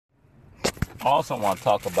I also want to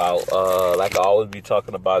talk about, like I always be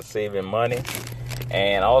talking about saving money.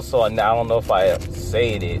 And also, I don't know if I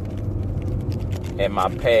said it in my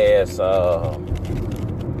past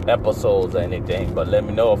episodes or anything, but let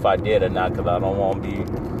me know if I did or not, because I don't want to be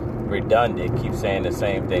redundant, keep saying the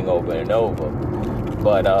same thing over and over.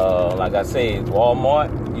 But like I said,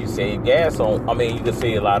 Walmart, you save gas on, you can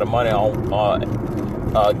save a lot of money on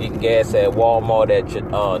getting gas at Walmart, at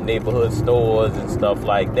your neighborhood stores and stuff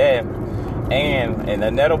like that. And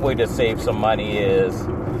another way to save some money is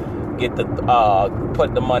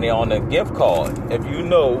put the money on a gift card. If you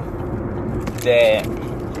know that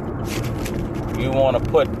you want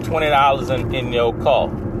to put $20 in your car,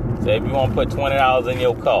 so if you want to put $20 in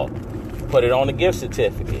your car, put it on a gift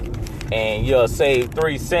certificate, and you'll save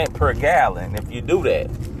 3 cents per gallon if you do that.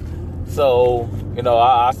 So,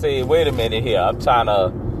 I say, wait a minute here. I'm trying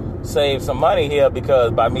to save some money here,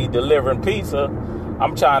 because by me delivering pizza,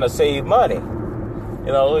 I'm trying to save money.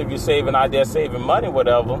 If you're saving out there, saving money,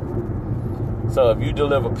 whatever. So if you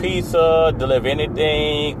deliver pizza, deliver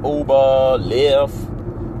anything, Uber, Lyft,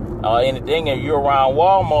 anything, and you're around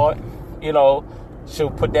Walmart,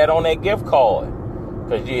 should put that on that gift card,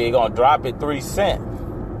 because you're going to drop it 3 cents.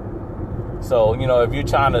 So, if you're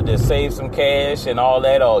trying to just save some cash and all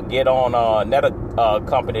that, or get on another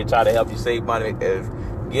company to try to help you save money,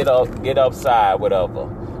 get upside, whatever.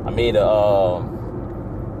 I made a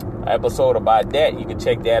episode about that. You can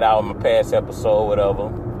check that out in my past episode,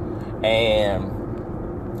 whatever.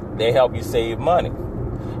 And they help you save money.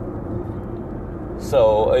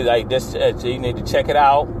 So, like this, you need to check it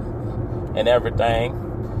out and everything,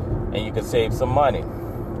 and you can save some money.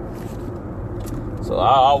 So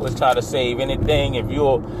I always try to save anything. If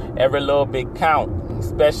every little bit count,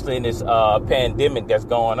 especially in this pandemic that's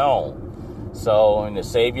going on. So, and to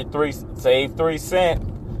save 3 cents,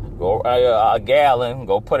 go a gallon,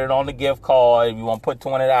 go put it on the gift card. If you want to put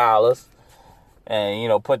 $20,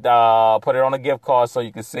 and put it on a gift card so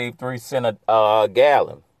you can save 3 cents a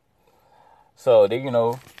gallon. So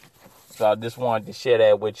so I just wanted to share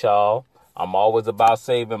that with y'all. I'm always about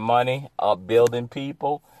saving money, building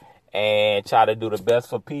people, and try to do the best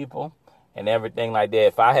for people and everything like that.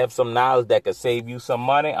 If I have some knowledge that could save you some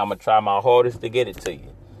money, I'm going to try my hardest to get it to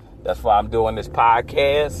you. That's why I'm doing this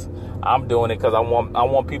podcast. I'm doing it because I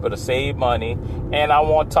want people to save money, and I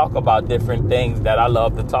want to talk about different things that I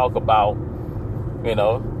love to talk about. I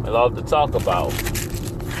love to talk about.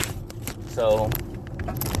 So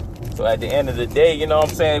at the end of the day, it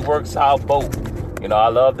works out both. I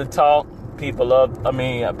love to talk. People love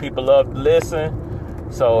to listen.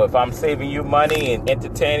 So if I'm saving you money and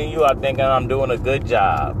entertaining you, I think I'm doing a good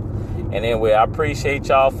job. And anyway, I appreciate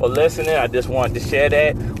y'all for listening. I just wanted to share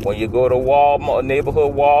that. When you go to Walmart,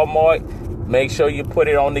 neighborhood Walmart, make sure you put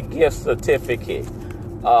it on the gift certificate,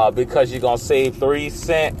 because you're going to save 3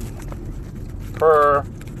 cents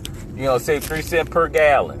save 3 cents per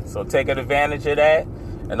gallon. So take advantage of that.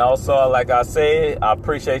 And also, like I said, I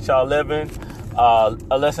appreciate y'all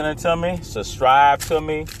listening to me. Subscribe to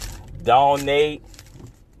me. Donate.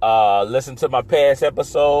 Listen to my past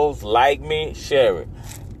episodes. Like me. Share it.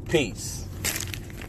 Peace.